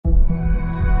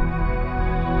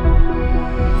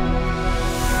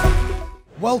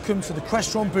Welcome to the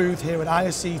Crestron booth here at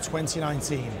ISE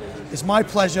 2019. It's my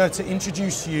pleasure to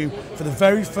introduce to you for the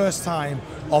very first time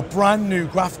our brand new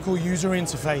graphical user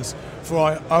interface for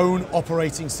our own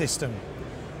operating system.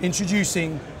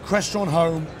 Introducing Crestron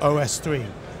Home OS3.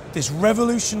 This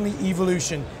revolutionary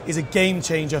evolution is a game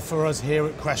changer for us here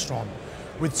at Crestron.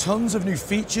 With tons of new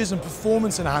features and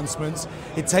performance enhancements,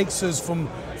 it takes us from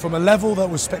a level that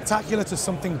was spectacular to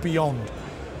something beyond.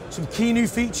 Some key new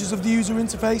features of the user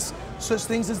interface, such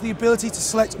things as the ability to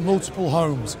select multiple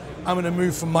homes. I'm going to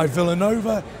move from my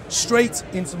Villanova straight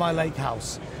into my lake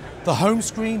house. The home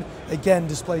screen, again,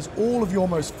 displays all of your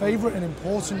most favorite and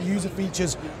important user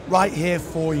features right here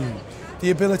for you.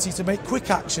 The ability to make quick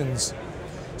actions,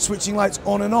 switching lights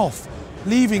on and off,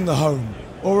 leaving the home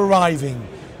or arriving.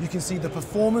 You can see the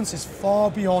performance is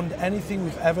far beyond anything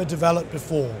we've ever developed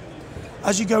before.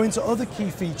 As you go into other key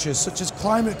features, such as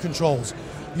climate controls,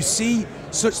 you see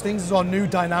such things as our new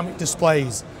dynamic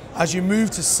displays. As you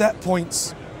move to set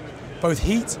points, both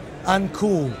heat and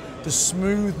cool, the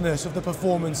smoothness of the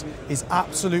performance is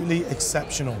absolutely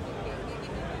exceptional.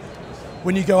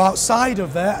 When you go outside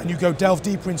of there and you go delve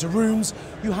deeper into rooms,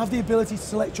 you have the ability to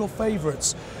select your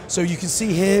favorites. So you can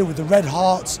see here with the red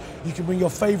hearts, you can bring your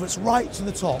favorites right to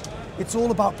the top. It's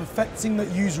all about perfecting that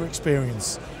user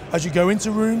experience. As you go into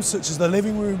rooms such as the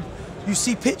living room, you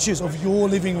see pictures of your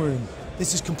living room.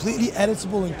 This is completely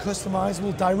editable and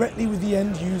customizable directly with the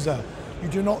end user. You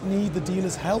do not need the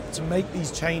dealer's help to make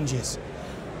these changes.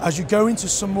 As you go into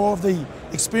some more of the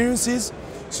experiences,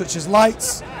 such as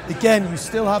lights, again, you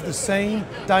still have the same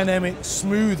dynamic,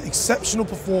 smooth, exceptional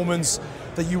performance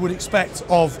that you would expect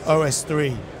of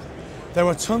OS3. There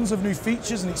are tons of new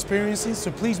features and experiences,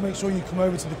 so please make sure you come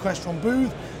over to the Crestron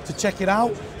booth to check it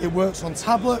out. It works on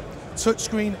tablet,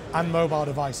 touchscreen, and mobile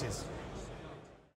devices.